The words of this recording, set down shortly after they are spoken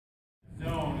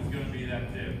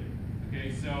that dip.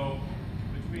 Okay, so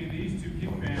between these two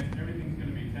kink bands, everything's going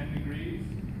to be 10 degrees.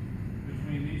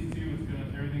 Between these two,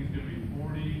 everything's going to be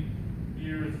 40.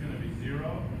 Here it's going to be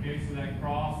 0. Okay, so that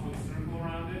cross with a circle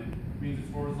around it means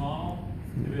it's horizontal.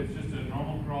 If it's just a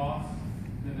normal cross,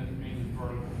 then it means it's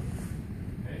vertical.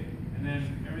 Okay, and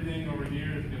then everything over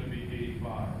here is going to be 85.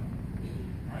 All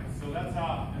right, so that's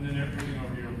how, and then everything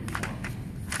over here will be 20.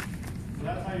 So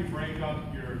that's how you break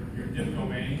up your dip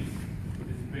domains.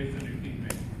 It's based on your kink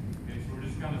band. Okay, so we're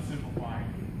just kind of simplifying.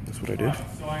 That's what I did.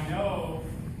 Right, so I know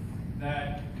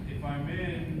that if I'm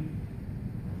in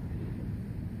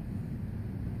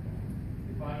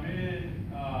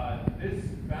this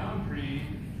boundary,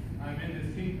 I'm in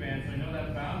this kink band, so I know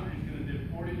that boundary is going to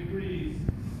dip 40 degrees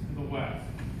to the west.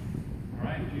 All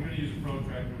right, and you're going to use a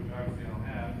protractor, which obviously I don't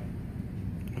have.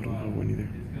 I don't have one either.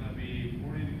 It's going to be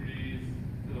 40 degrees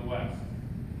to the west.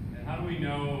 And how do we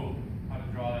know how to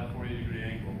draw that 40-degree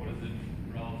angle? What is it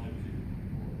relative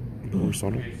to?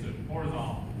 Horizontal. Okay, so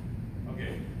horizontal.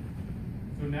 Okay.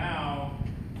 So now,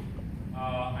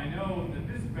 I know that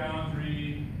this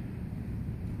boundary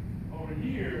over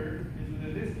here is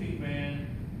within this kink band,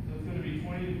 so it's going to be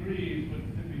 20 degrees, but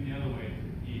it's tipping the other way,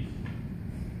 east.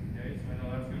 Okay, so I know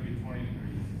that's going to be 20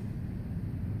 degrees.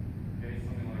 Okay,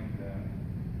 something like that.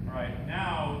 All right,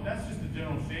 now that's just the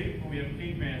general shape, but we have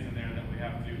kink bands in there that we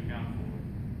have to account for.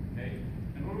 Okay,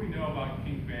 and what do we know about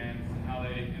kink bands and how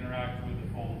they interact with the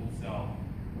fold itself?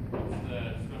 What's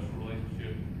the special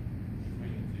relationship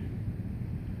between the two?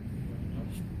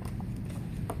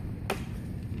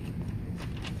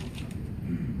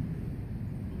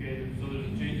 Okay, so there's a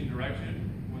change in direction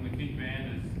when the kink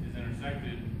band is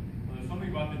intersected. Well, there's something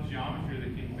about the geometry of the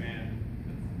kink band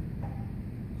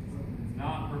that's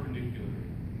not perpendicular.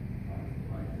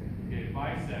 Okay, it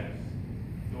bisects.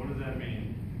 So what does that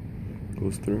mean?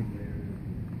 Goes through.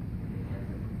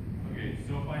 Okay,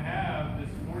 so if I have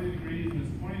this 40 degrees and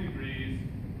this 20 degrees,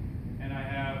 and I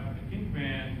have a kink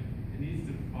band, it needs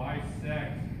to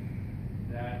bisect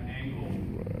that angle.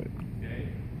 Right. Okay?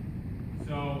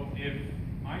 So if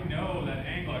I know that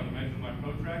angle, I can measure with my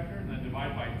protractor and then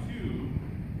divide by 2,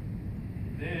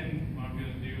 then what I'm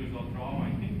going to do is I'll draw my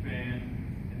kink band,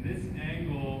 and this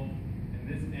angle and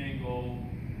this angle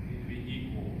need to be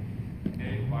equal.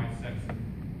 Okay, bisection.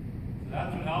 So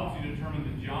that's what helps you determine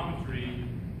the geometry.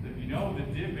 So if you know the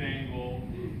dip angle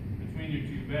between your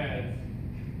two beds,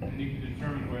 then you can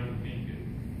determine where the kink is.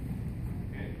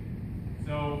 Okay.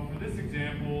 So for this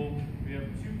example, we have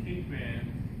two kink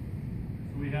bands.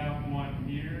 So we have one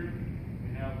here,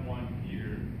 we have one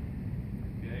here.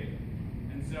 Okay.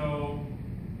 And so,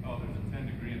 oh, there's a 10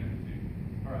 degree in there too.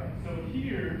 All right. So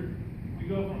here we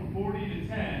go from 40 to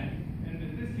 10, and in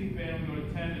this kink band we go to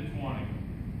 10 to 20.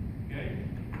 Okay.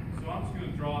 So I'm just going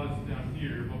to draw this down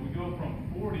here, but we go from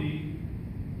 40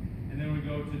 and then we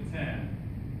go to 10.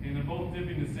 And they're both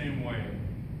dipping the same way.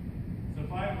 So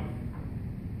if I have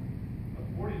a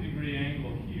 40-degree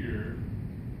angle here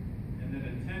and then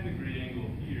a 10-degree angle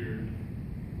here,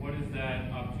 what is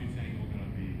that obtuse angle going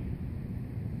to be?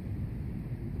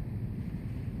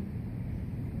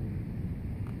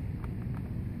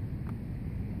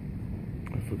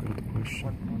 I forgot the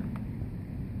question.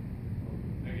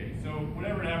 Okay, so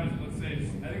whatever it happens, let's say,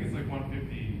 I think it's like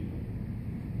 150. Is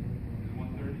it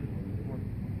 130?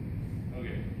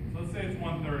 Okay, so let's say it's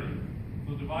 130.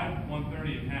 So divide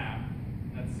 130 in half,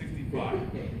 that's 65,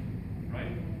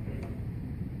 right?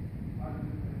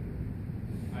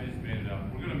 I just made it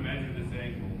up. We're going to measure this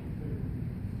angle.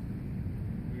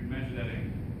 We measure that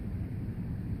angle.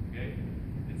 Okay?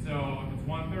 And so if it's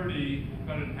 130, we'll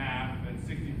cut it in half, that's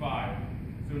 65.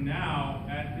 So now,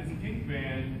 at this kink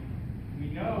band, we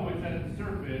know it's at the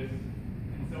surface,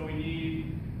 and so we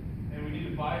need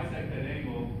to bisect that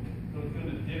angle. So it's going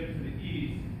to dip to the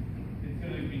east. It's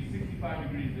going to be 65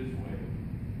 degrees this way.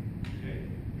 Okay?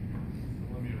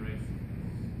 So let me erase this.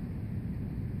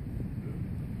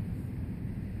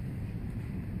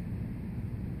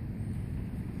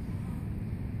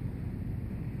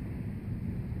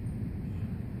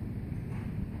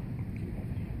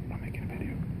 I'm making a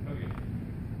video. Okay.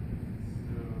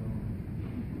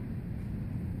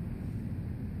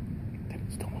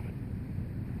 Still moving.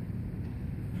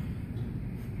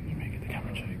 You're making the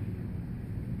camera shake.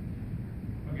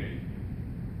 Okay.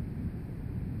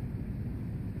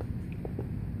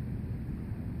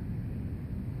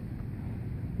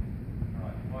 All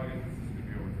right. Well, I guess this is going to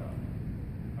be over top.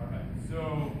 All right. So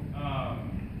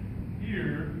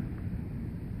here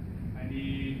I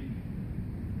need.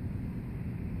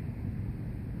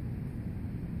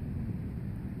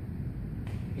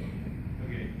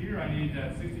 Okay. Here I need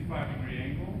that 65-degree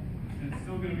angle, and it's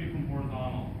still going to be from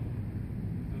horizontal.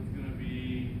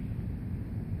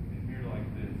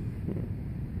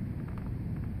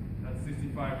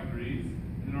 65 degrees.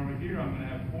 And then over here, I'm going to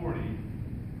have 40.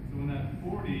 So when that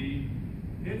 40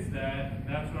 hits that,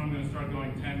 that's when I'm going to start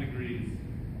going 10 degrees.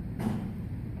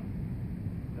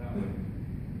 That way.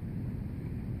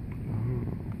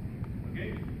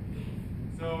 Okay?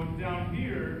 So down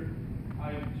here,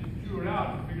 I just drew it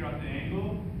out to figure out the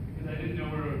angle because I didn't know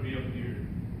where it would be up here.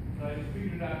 So I just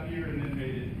figured it out here and then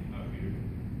made it up here.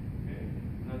 Okay?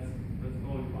 That's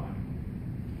totally fine.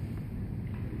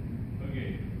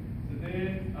 Okay. So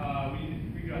then we need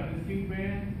to figure out this kink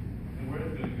band and where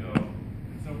it's going to go.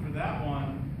 So for that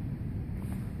one,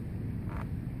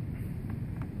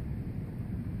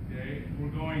 okay, we're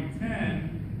going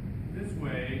 10 this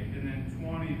way and then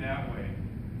 20 that way.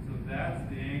 So that's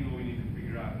the angle we need to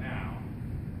figure out now.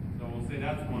 So we'll say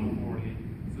that's 140.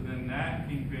 So then that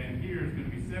kink band here is going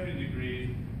to be 70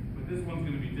 degrees, but this one's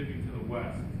going to be dipping to the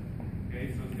west.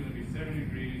 Okay, so it's going to be 70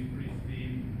 degrees, pretty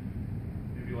steep,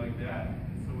 maybe like that.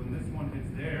 So when this one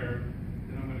hits there,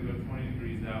 then I'm going to go 20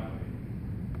 degrees that way.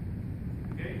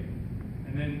 Okay,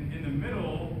 and then in the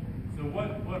middle, so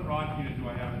what rod unit do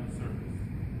I have at the surface?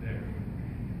 There.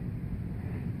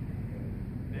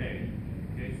 A.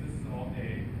 Okay, so this is all A.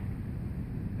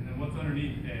 And then what's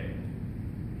underneath A?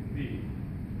 B.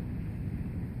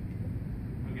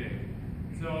 Okay,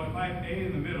 so if I have A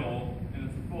in the middle and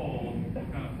it's a fold,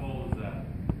 what kind of fold is that?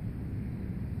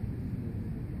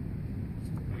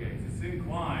 Okay, it's a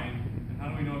syncline. And how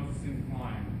do we know it's a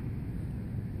syncline?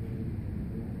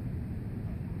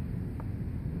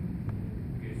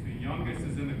 Okay, so youngest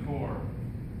is in the core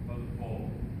of the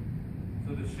fold.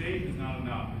 So the shape is not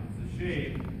enough. If it's a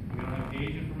shape, we don't have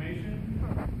age information,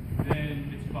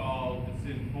 then it's called a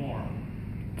syn form.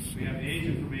 If we have the age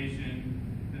information,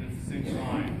 then it's a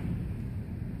syncline.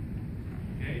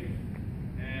 Okay?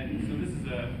 And so this is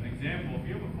an example. If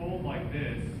you have a fold like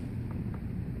this,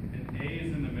 and A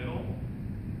is in the middle,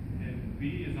 and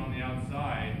B is on the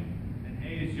outside, and A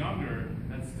is younger,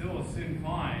 that's still a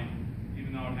syncline,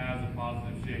 even though it has a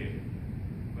positive shape.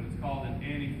 But it's called an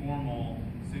antiformal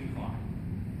syncline.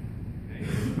 Okay?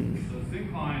 So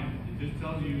syncline, it just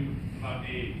tells you about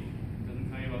age. It doesn't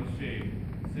tell you about the shape.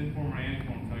 Synform or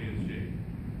antiform will tell you the shape.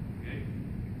 Okay?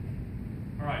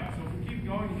 Alright, so if we keep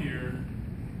going here,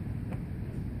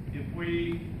 if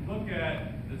we look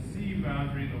at the C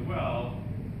boundary of the well,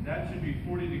 that should be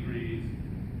 40 degrees.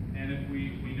 And if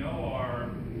we know our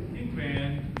kink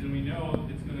band, then we know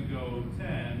it's going to go 10.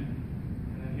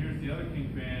 And then here's the other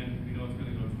kink band, we know it's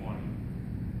going to go 20.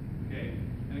 Okay?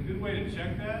 And a good way to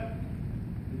check that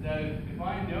is that if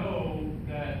I know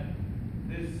that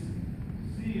this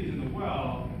C is in the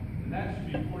well, then that should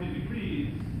be 40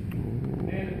 degrees.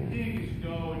 And the kink should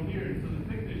go in here, so the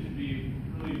thickness should be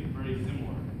really very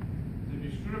similar. So if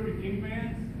you screw up your kink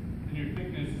bands, then your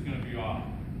thickness is going to be off.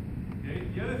 Okay?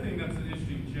 The other thing that's an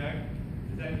interesting check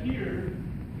is that here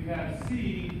we have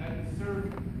C at the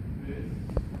surface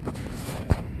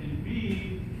and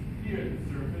B here at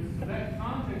the surface. So that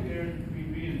contact there is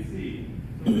between B and C.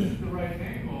 So if this is the right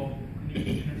angle, then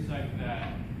you can intersect that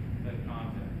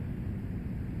contact.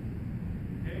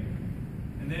 Okay?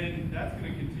 And then that's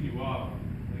going to continue up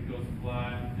and it goes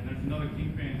flat. And there's another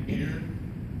kink band here.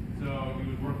 So you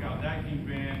would work out that kink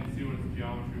band and see what its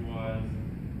geometry was.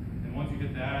 And once you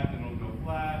get that, then it'll go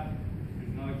flat.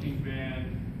 There's another kink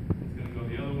band. It's going to go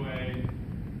the other way.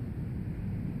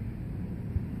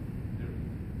 There.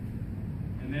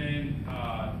 And then,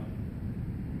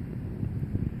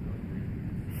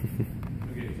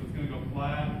 okay, so it's going to go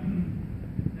flat.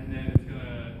 And then it's going to,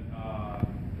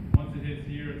 once it hits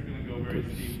here, it's going to go very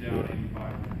steep down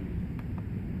 85 degrees.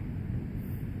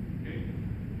 Okay?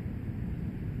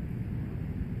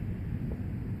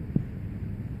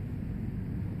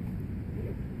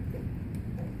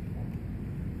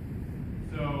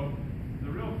 So the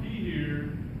real key here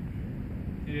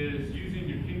is using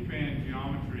your kink band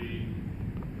geometry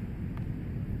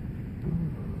to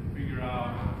figure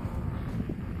out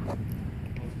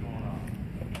what's going on.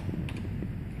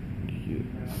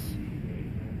 Yes.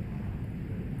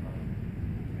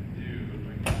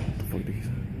 Fuck these.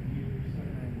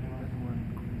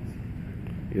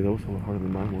 Yeah, that was a lot harder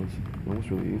than mine was. Mine was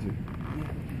really easy.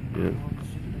 Yeah.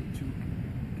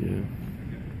 Yeah.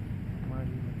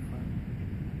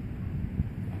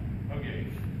 Okay,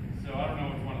 so I don't know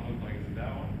which one it looks like. Is it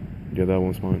that one? Yeah, that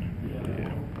one's mine. Yeah.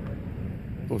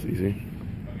 That was easy.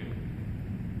 Okay.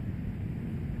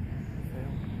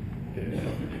 Yeah.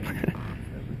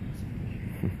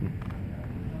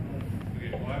 Okay,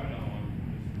 well, I have another one.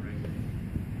 Just break it.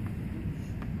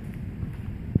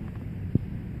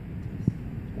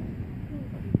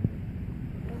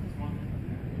 This one?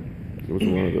 It was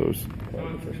one of those. So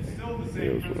it's still the Yeah, same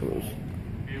it was one of principle. those.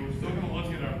 Okay, we're we're still going to look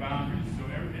at our boundaries. So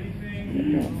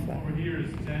anything over here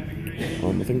is 10 degrees.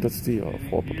 I think that's the fall Anything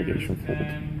propagation here is forward.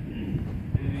 10.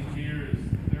 Anything here is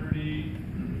 30.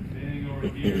 Anything over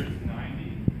here is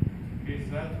 90. Okay,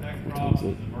 so that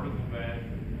crosses the vertical bed.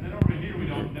 And then over here we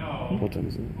don't know. What time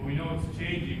is it? But we know it's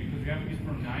changing because we have to get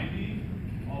from 90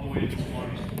 all the way to 20.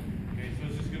 Okay, so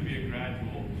it's just going to be a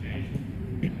gradual change.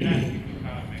 And that we can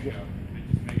kind of make up.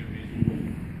 Just make it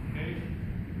reasonable. Okay?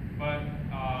 But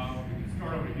we can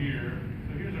start over here.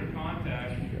 So here's our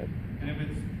contact. And if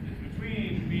it's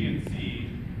between B and C,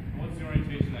 what's the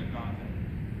orientation of that contact?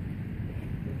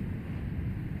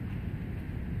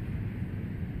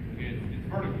 Okay, it's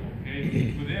vertical. Okay,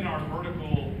 it's within our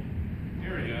vertical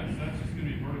area, so that's just going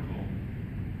to be vertical.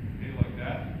 Okay, like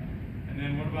that. And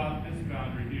then what about this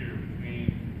boundary here between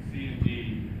C and D?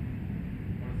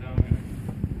 What is that going to be?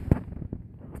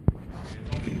 Okay, it's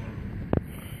also vertical.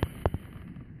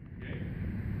 Okay.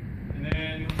 And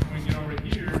then when we get over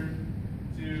here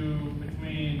to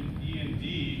between E and D,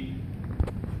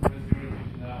 what is the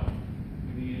orientation of that one?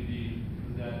 Between E and D,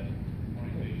 what is that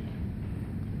orientation?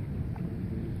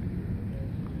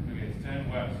 Okay, it's 10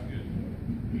 west, good.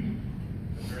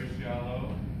 That's very shallow.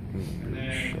 And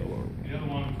then the other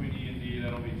one between E and D,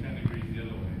 that'll be 10 degrees the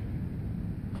other way.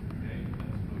 Okay,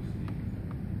 that's really steep.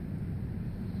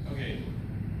 Okay,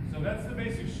 so that's the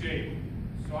basic shape.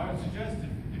 So I would suggest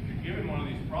if you're given one of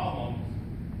these problems,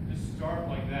 just start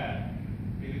like that.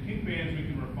 Okay, the kink bands, we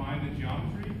can refine the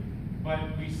geometry, but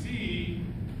we see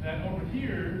that over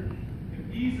here,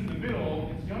 if E's in the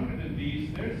middle, it's younger than D,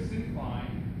 so there's this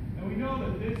incline. And we know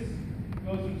that this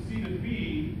goes from C to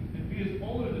B, and B is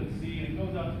older than C, and it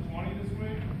goes out to 20 this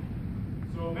way.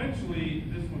 So eventually,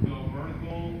 this will go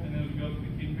vertical, and then it will go to the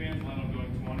kink bands, and then it'll go to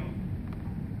 20.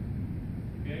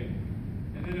 Okay?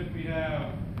 And then if we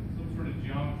have some sort of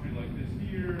geometry like this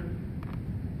here,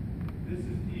 this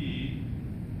is E,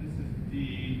 this is D,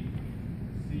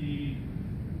 C,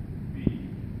 B,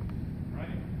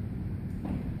 right?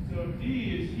 So D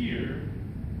is here,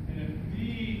 and if D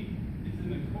is in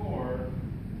the core,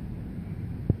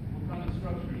 what kind of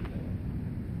structure is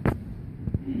that?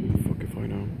 Fuck if I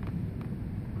know.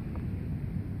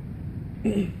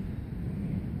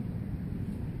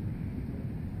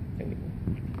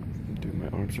 Dude, my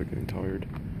arms are getting tired.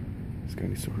 This guy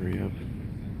needs to hurry up.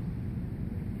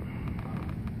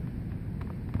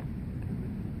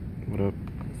 What up?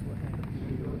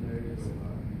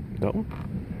 That one?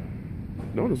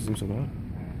 That one doesn't seem so bad.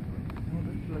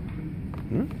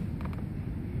 No?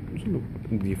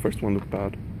 The first one looked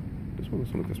bad. This one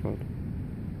doesn't look as bad.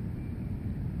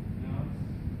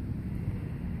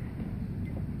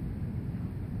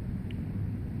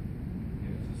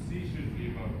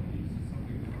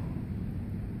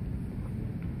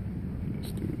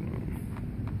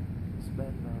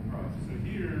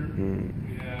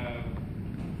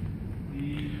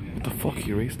 What the fuck?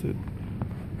 He erased it.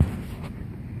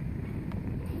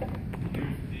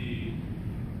 Here's D.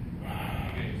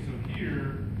 Okay, so here,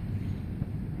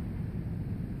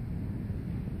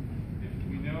 if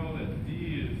we know that D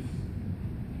is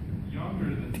younger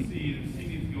than C, then C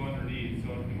needs to go underneath. So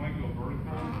we might go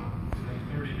vertical, then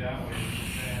 30 that way,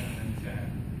 10, and then 10.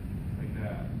 Like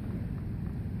that.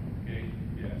 Okay,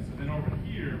 yeah. So then over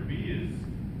here, B is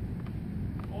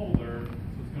older, so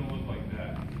it's going to look like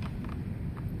that.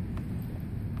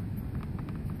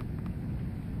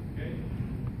 Okay?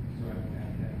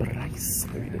 Bryce.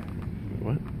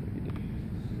 What?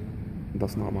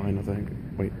 That's not mine, I think.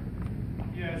 Wait.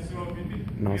 Yeah, so if you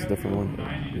No, it's a different one.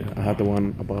 Yeah, I had the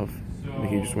one above. So, and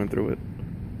he just went through it.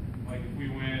 like if we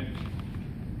went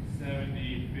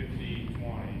 70, 50,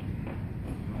 20.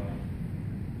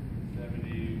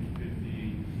 70,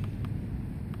 50,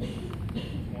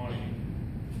 20.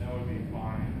 That would be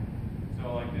fine.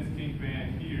 So like this kink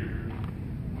band here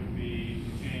would be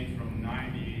changed from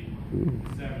 90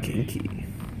 to 70. Kinky.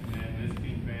 And then this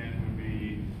kink band would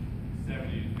be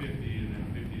 70 to 50 and then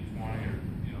 50 to 20 or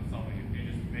something. If you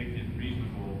just make it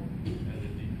reasonable as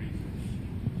it decreases, it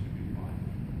should be fine.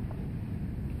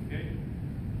 Okay?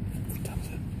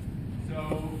 So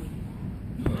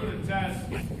for the test,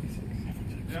 there's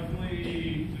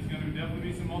going to definitely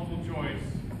be some multiple choice.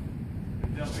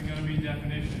 There's definitely going to be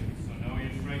definitions. So know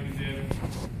your strike and dip,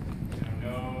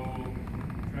 no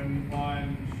trend and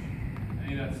plunge,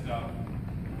 any of that stuff.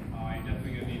 You're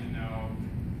definitely going to need to know.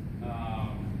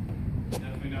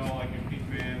 Definitely know like your kink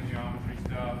band, geometry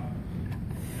stuff.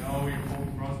 Know your full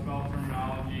thrust belt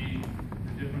terminology,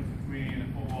 the difference between a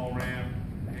full wall ramp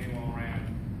and a wall ramp.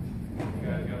 You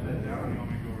guys got that down? Or you want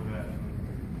me to go over that?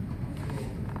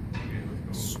 Okay,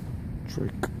 let's go.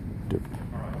 Strike dip.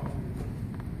 All right.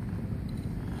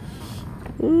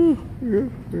 Oh, yeah,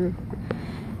 yeah.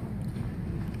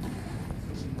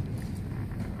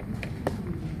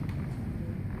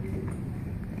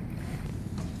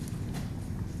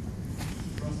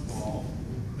 Thrust ball.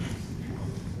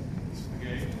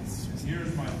 Okay,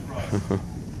 here's my thrust.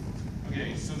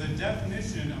 Okay, so the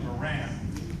definition of a ramp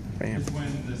is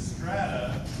when the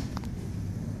strata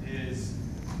is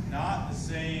not the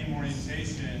same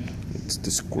orientation It's as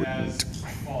discordant. the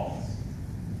fault.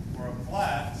 Or a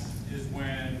flat is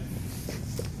when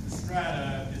the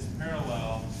strata is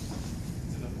parallel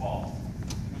to the fault.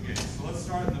 Okay, so let's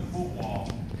start in the footwall.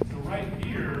 So right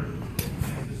here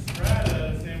is the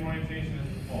strata the same orientation as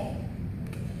the fault.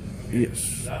 Okay, Yes.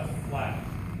 so that's a flat.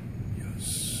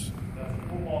 Yes. That's a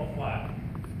footwall flat.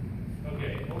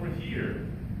 Okay, over here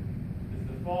is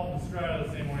the fault and the strata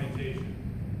the same orientation.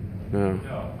 No.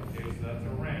 No. Okay, so that's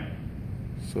a ramp.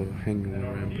 So hanging And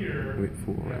over ramp. here, Wait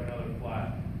for we have ramp. another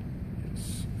flat.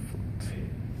 Yes. Flat. Okay.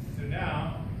 So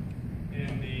now,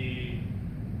 in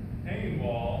the hanging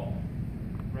wall,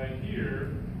 right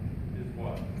here is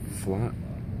what? Flat.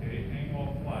 Okay, hanging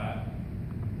wall flat.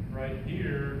 Right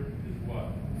here is what?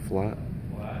 Flat.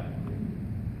 Flat.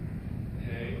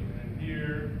 Okay, and then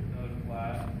here, another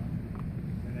flat.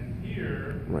 And then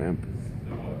here Ramp. is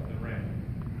the what? The ramp.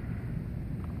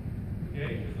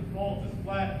 Okay, because the fault is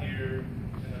flat here,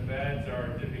 and the beds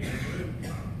are dipping into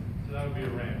it, so that would be a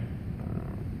ramp.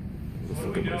 So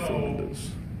what do we know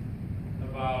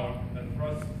about a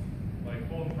thrust, like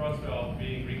full thrust valve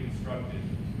being reconstructed?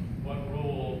 What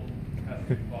rule has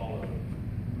to be followed?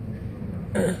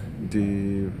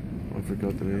 I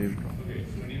forgot the name. Okay,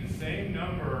 so we need the same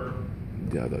number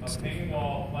Yeah, that's of the. hanging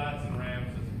wall flats and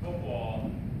ramps as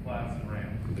footwall flats and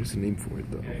ramps. There's a name for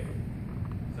it though. Okay,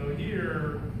 so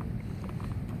here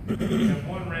we have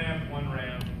one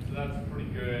ramp, so that's pretty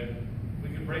good. We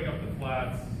can break up the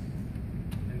flats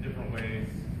in different ways.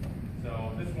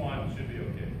 So this one should be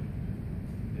okay.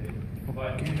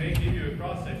 But it may give you a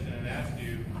cross section and ask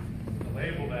you,